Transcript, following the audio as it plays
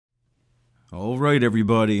All right,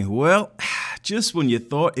 everybody. Well, just when you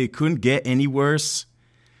thought it couldn't get any worse,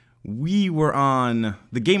 we were on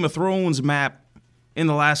the Game of Thrones map in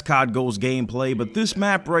the last COD Ghost gameplay, but this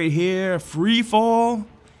map right here, Free Fall,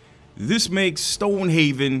 this makes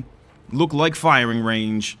Stonehaven look like firing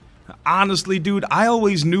range. Honestly, dude, I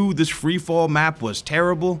always knew this Free Fall map was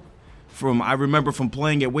terrible. I remember from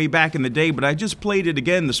playing it way back in the day, but I just played it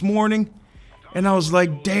again this morning, and I was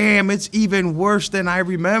like, damn, it's even worse than I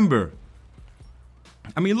remember.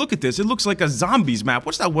 I mean, look at this. It looks like a zombies map.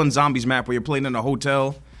 What's that one zombies map where you're playing in a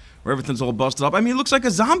hotel where everything's all busted up? I mean, it looks like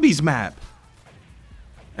a zombies map.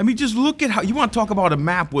 I mean, just look at how... You want to talk about a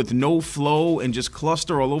map with no flow and just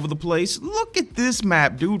cluster all over the place? Look at this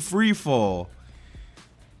map, dude. Free Fall.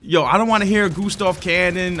 Yo, I don't want to hear Gustav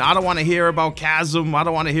Cannon. I don't want to hear about Chasm. I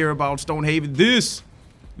don't want to hear about Stonehaven.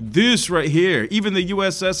 This right here. Even the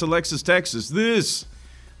USS Alexis, Texas. This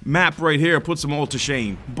map right here puts them all to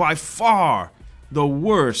shame. By far the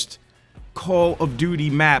worst Call of Duty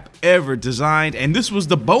map ever designed, and this was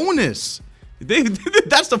the bonus.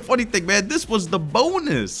 That's the funny thing, man. This was the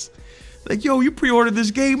bonus. Like, yo, you pre-ordered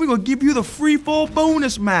this game, we're gonna give you the Free Fall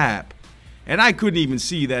bonus map. And I couldn't even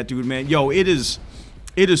see that, dude, man. Yo, it is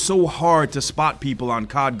so hard to spot people on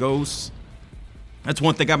COD Ghosts. That's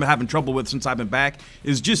one thing I've been having trouble with since I've been back,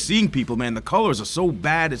 is just seeing people, man. The colors are so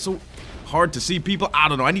bad, it's so hard to see people. I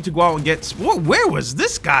don't know, I need to go out and get... Where was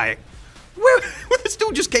this guy? Where this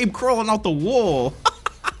dude just came crawling out the wall.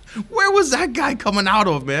 Where was that guy coming out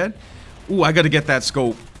of, man? Ooh, I gotta get that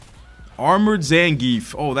scope. Armored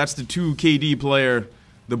Zangief. Oh, that's the 2 KD player.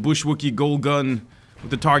 The Bushwookie gold gun with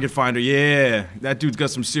the target finder. Yeah, that dude's got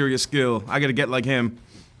some serious skill. I gotta get like him.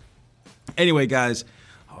 Anyway, guys.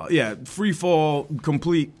 Yeah, Free Fall,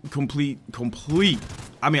 complete.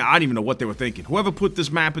 I mean, I don't even know what they were thinking. Whoever put this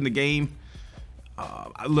map in the game...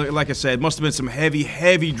 like I said, must have been some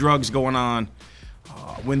heavy drugs going on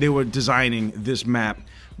when they were designing this map.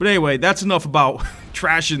 But anyway, that's enough about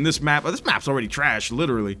trashing this map. This map's already trashed,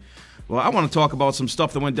 literally. Well, I want to talk about some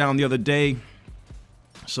stuff that went down the other day.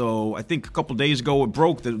 So, I think a couple days ago it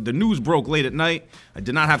broke. The news broke late at night. I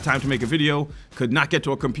did not have time to make a video. Could not get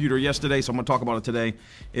to a computer yesterday, so I'm going to talk about it today.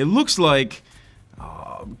 It looks like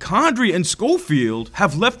Condrey and Schofield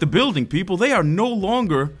have left the building, people. They are no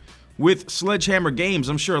longer with Sledgehammer Games.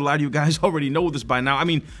 I'm sure a lot of you guys already know this by now. I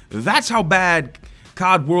mean, that's how bad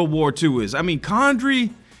COD World War II is. I mean, Condrey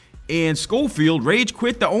and Schofield rage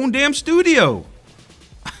quit their own damn studio.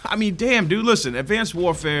 I mean, damn, dude, listen, Advanced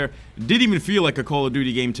Warfare didn't even feel like a Call of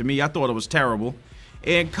Duty game to me. I thought it was terrible.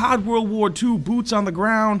 And COD World War II, boots on the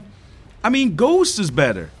ground. I mean, Ghost is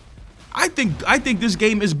better. I think this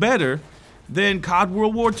game is better than COD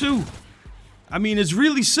World War II. I mean, it's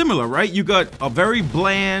really similar, right? You got a very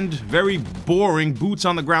bland, very boring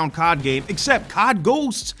boots-on-the-ground COD game, except COD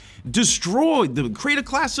Ghosts destroyed the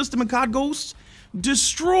create-a-class system in COD Ghosts,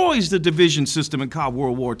 destroys the division system in COD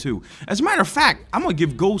World War II. As a matter of fact, I'm going to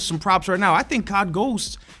give Ghosts some props right now. I think COD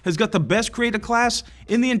Ghosts has got the best create-a-class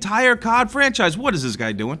in the entire COD franchise. What is this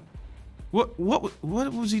guy doing? What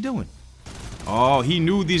was he doing? Oh, he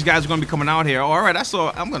knew these guys were going to be coming out here. All right,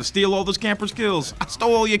 I'm going to steal all those campers' kills. I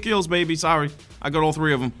stole all your kills, baby. Sorry. I got all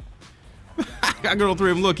 3 of them. I got all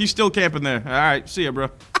 3 of them. Look, he's still camping there. All right, see ya,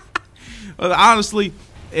 bro. Honestly,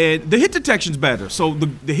 the hit detection's better. So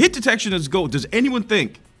the hit detection is go. Does anyone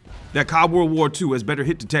think that COD World War II has better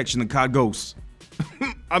hit detection than COD Ghosts?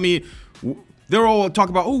 I mean, they're all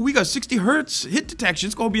talking about, oh, we got 60 hertz hit detection.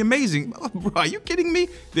 It's going to be amazing. Bro, are you kidding me?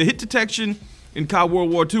 The hit detection in COD World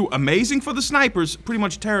War II, amazing for the snipers, pretty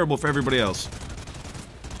much terrible for everybody else.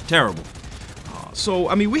 Terrible. So,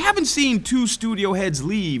 I mean, we haven't seen 2 studio heads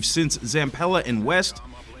leave since Zampella and West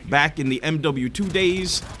back in the MW2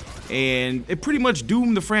 days, and it pretty much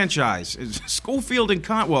doomed the franchise. Schofield and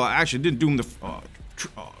well, actually, it didn't doom the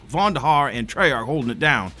Von der Haar and Treyarch holding it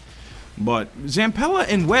down. But Zampella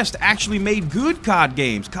and West actually made good COD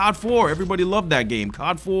games. COD 4, everybody loved that game.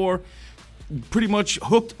 COD 4 pretty much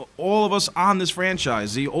hooked all of us on this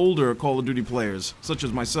franchise, the older Call of Duty players, such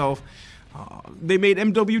as myself. They made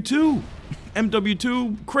MW2.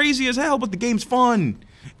 MW2, crazy as hell, but the game's fun.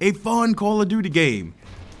 A fun Call of Duty game.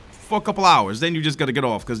 For a couple hours, then you just gotta get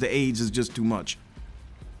off, because the age is just too much.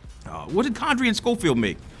 What did Condrey and Schofield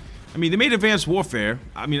make? I mean, they made Advanced Warfare.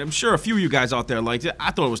 I mean, I'm sure a few of you guys out there liked it.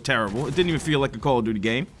 I thought it was terrible. It didn't even feel like a Call of Duty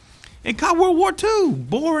game. And COD World War II,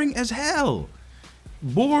 boring as hell.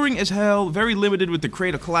 Boring as hell, very limited with the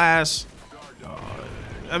create-a-class.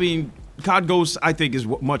 I mean, COD Ghosts, I think, is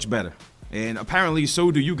much better. And apparently, so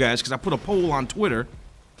do you guys, because I put a poll on Twitter.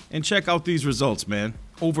 And check out these results, man.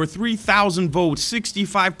 Over 3,000 votes,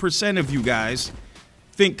 65% of you guys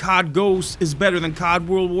think COD Ghosts is better than COD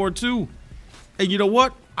World War II. And you know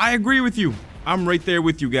what? I agree with you. I'm right there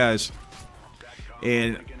with you guys.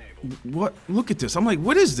 And what? Look at this. I'm like,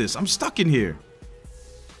 what is this? I'm stuck in here.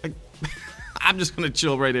 I'm just gonna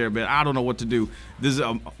chill right here, man. I don't know what to do. There's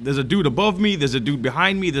a dude above me. There's a dude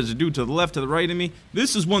behind me. There's a dude to the left, to the right of me.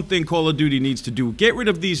 This is one thing Call of Duty needs to do. Get rid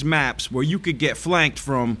of these maps where you could get flanked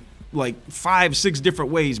from like 5, 6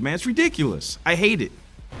 different ways, man. It's ridiculous. I hate it.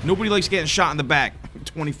 Nobody likes getting shot in the back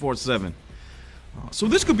 24/7. So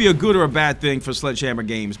this could be a good or a bad thing for Sledgehammer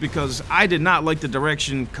Games, because I did not like the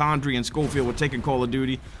direction Condrey and Schofield were taking Call of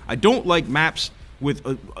Duty. I don't like maps with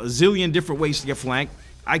a zillion different ways to get flanked.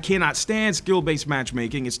 I cannot stand skill-based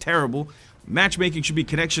matchmaking. It's terrible. Matchmaking should be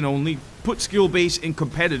connection only. Put skill-based in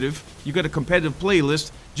competitive. You got a competitive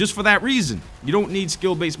playlist just for that reason. You don't need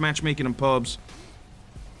skill-based matchmaking in pubs.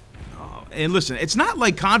 And listen, it's not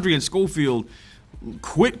like Condrey and Schofield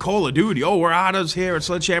quit Call of Duty. Oh, we're out of here at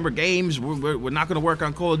Sledgehammer Games. We're not going to work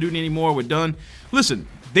on Call of Duty anymore. We're done. Listen,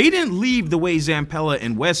 they didn't leave the way Zampella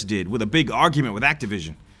and West did, with a big argument with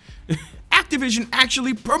Activision. Activision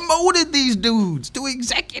actually promoted these dudes to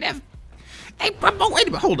executive. They promoted. Wait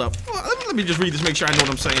a minute, hold up. Let me just read this, make sure I know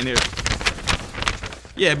what I'm saying here.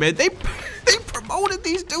 Yeah, man, they promoted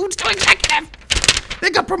these dudes to executive.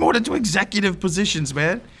 They got promoted to executive positions,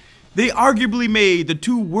 man. They arguably made the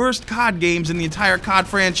 2 worst COD games in the entire COD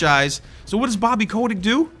franchise. So what does Bobby Kotick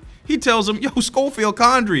do? He tells them, yo, Schofield,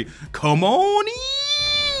 Condrey, come on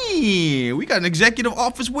in. We got an executive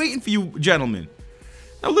office waiting for you, gentlemen.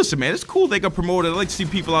 Now listen, man, it's cool they got promoted. I like to see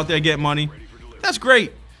people out there get money. That's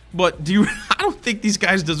great. But I don't think these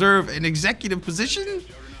guys deserve an executive position.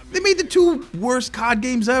 They made the 2 worst COD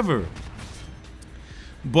games ever.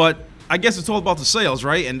 But I guess it's all about the sales,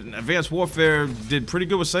 right? And Advanced Warfare did pretty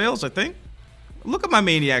good with sales, I think. Look at my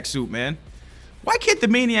Maniac suit, man. Why can't the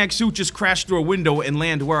Maniac suit just crash through a window and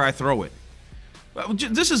land where I throw it?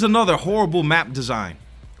 This is another horrible map design.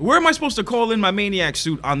 Where am I supposed to call in my Maniac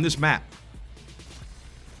suit on this map?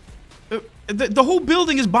 The whole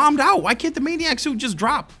building is bombed out. Why can't the Maniac suit just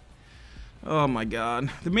drop? Oh my god.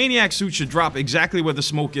 The Maniac suit should drop exactly where the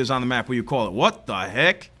smoke is on the map where you call it. What the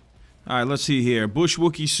heck? Alright, let's see here. Bush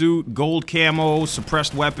Wookiee suit, gold camo,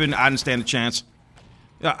 suppressed weapon. I didn't stand a chance.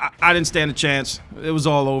 I didn't stand a chance. It was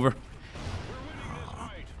all over.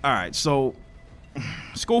 Alright, so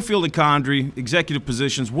Schofield and Condrey, executive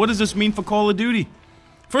positions. What does this mean for Call of Duty?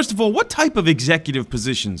 First of all, what type of executive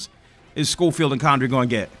positions is Schofield and Condrey going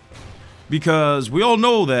to get? Because we all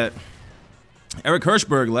know that Eric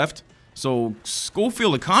Hirschberg left. So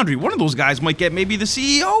Schofield and Condrey, one of those guys might get maybe the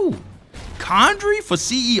CEO. Condrey for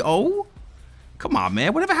CEO? Come on,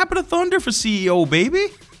 man. Whatever happened to Thunder for CEO, baby?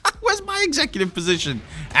 Where's my executive position?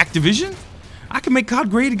 Activision? I can make COD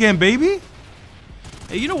great again, baby.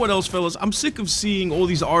 Hey, you know what else, fellas? I'm sick of seeing all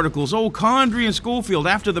these articles. Oh, Condrey and Schofield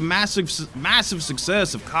after the massive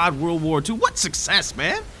success of COD World War II. What success,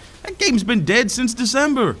 man? That game's been dead since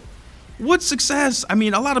December. What success? I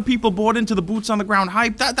mean, a lot of people bought into the boots on the ground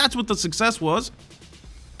hype. That's what the success was.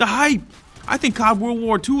 The hype. I think COD World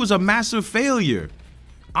War II was a massive failure.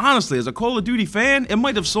 Honestly, as a Call of Duty fan, it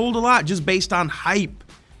might have sold a lot just based on hype.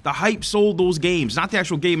 The hype sold those games, not the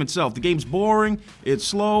actual game itself. The game's boring, it's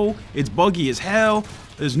slow, it's buggy as hell.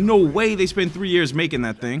 There's no way they spent 3 years making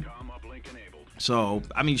that thing. So,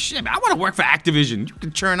 I mean, shit, man, I want to work for Activision. You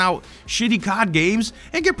can churn out shitty COD games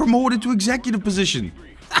and get promoted to executive position.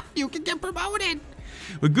 You can get promoted.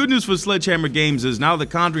 The good news for Sledgehammer Games is now that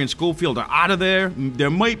Condrey and Schofield are out of there, there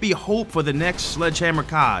might be hope for the next Sledgehammer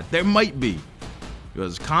COD. There might be.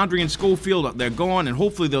 Because Condrey and Schofield, they're gone, and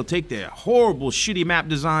hopefully they'll take their horrible, shitty map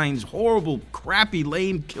designs, horrible, crappy,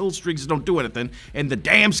 lame kill streaks that don't do anything, and the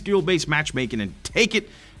damn skill-based matchmaking, and take it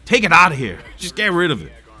out of here. Just get rid of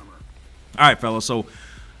it. Alright, fellas, so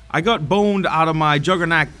I got boned out of my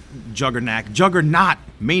Juggernaut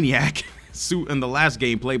Maniac suit in the last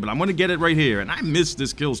gameplay, but I'm gonna get it right here, and I missed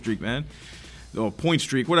this kill streak, man. Or point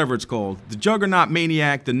streak, whatever it's called. The Juggernaut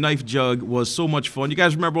Maniac, the knife jug, was so much fun. You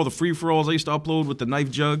guys remember all the free-for-alls I used to upload with the knife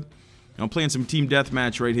jug? I'm playing some team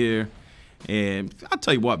deathmatch right here, and I'll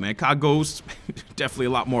tell you what, man, COD Ghosts, definitely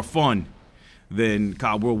a lot more fun than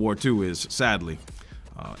COD World War II is, sadly.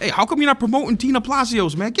 Hey, how come you're not promoting Tina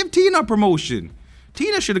Palacios, man? Give Tina a promotion.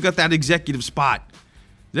 Tina should have got that executive spot.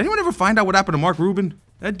 Did anyone ever find out what happened to Mark Rubin?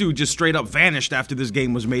 That dude just straight up vanished after this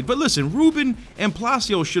game was made. But listen, Rubin and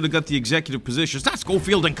Palacios should have got the executive positions, not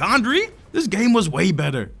Schofield and Condrey. This game was way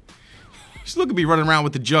better. Just look at me running around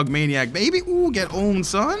with the Jug Maniac, baby. Ooh, get owned,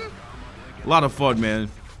 son. A lot of fun,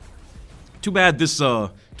 man. Too bad this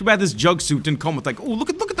Jug suit didn't come with like, oh,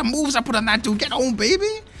 look at the moves I put on that dude. Get owned,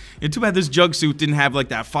 baby. And too bad this Jug suit didn't have like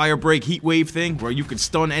that fire break heat wave thing where you could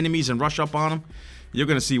stun enemies and rush up on them. You're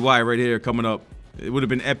going to see why right here coming up. It would have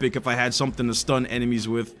been epic if I had something to stun enemies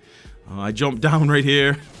with. I jumped down right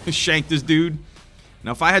here, shanked this dude.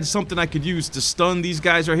 Now, if I had something I could use to stun these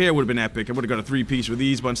guys right here, it would have been epic. I would have got a 3-piece with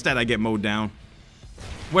these, but instead I get mowed down.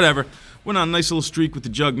 Whatever. Went on a nice little streak with the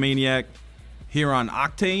Jug Maniac here on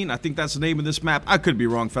Octane. I think that's the name of this map. I could be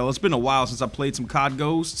wrong, fella. It's been a while since I played some COD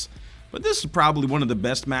Ghosts. But this is probably one of the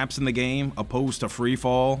best maps in the game, opposed to Free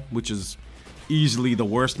Fall, which is easily the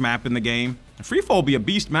worst map in the game. Free Fall would be a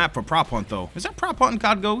beast map for prop hunt, though. Is that prop hunt in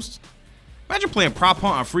COD Ghosts? Imagine playing prop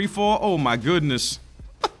hunt on Free Fall. Oh, my goodness.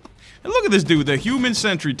 And look at this dude, the human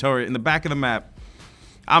sentry turret in the back of the map.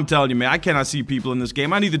 I'm telling you, man, I cannot see people in this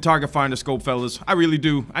game. I need the target finder scope, fellas. I really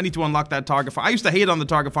do. I need to unlock that target finder. I used to hate on the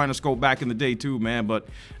target finder scope back in the day, too, man, but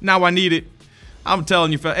now I need it. I'm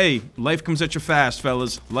telling you, hey, life comes at you fast,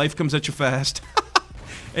 fellas. Life comes at you fast.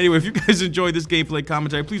 Anyway, if you guys enjoyed this gameplay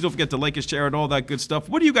commentary, please don't forget to like and share and all that good stuff.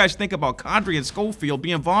 What do you guys think about Condrey and Schofield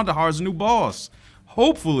being Vonderhaar's new boss?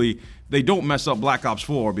 Hopefully, they don't mess up Black Ops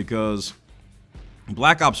 4, because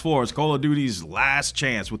Black Ops 4 is Call of Duty's last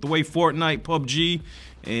chance. With the way Fortnite, PUBG,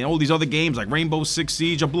 and all these other games like Rainbow Six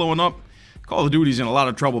Siege are blowing up, Call of Duty's in a lot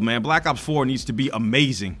of trouble, man. Black Ops 4 needs to be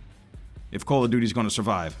amazing if Call of Duty's going to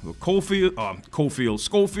survive. Schofield,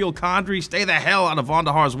 Condrey, stay the hell out of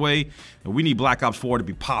Vonderhaar's way. And we need Black Ops 4 to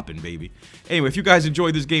be popping, baby. Anyway, if you guys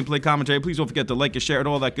enjoyed this gameplay commentary, please don't forget to like and share and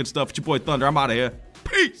all that good stuff. It's your boy Thunder. I'm out of here.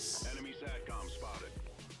 Peace!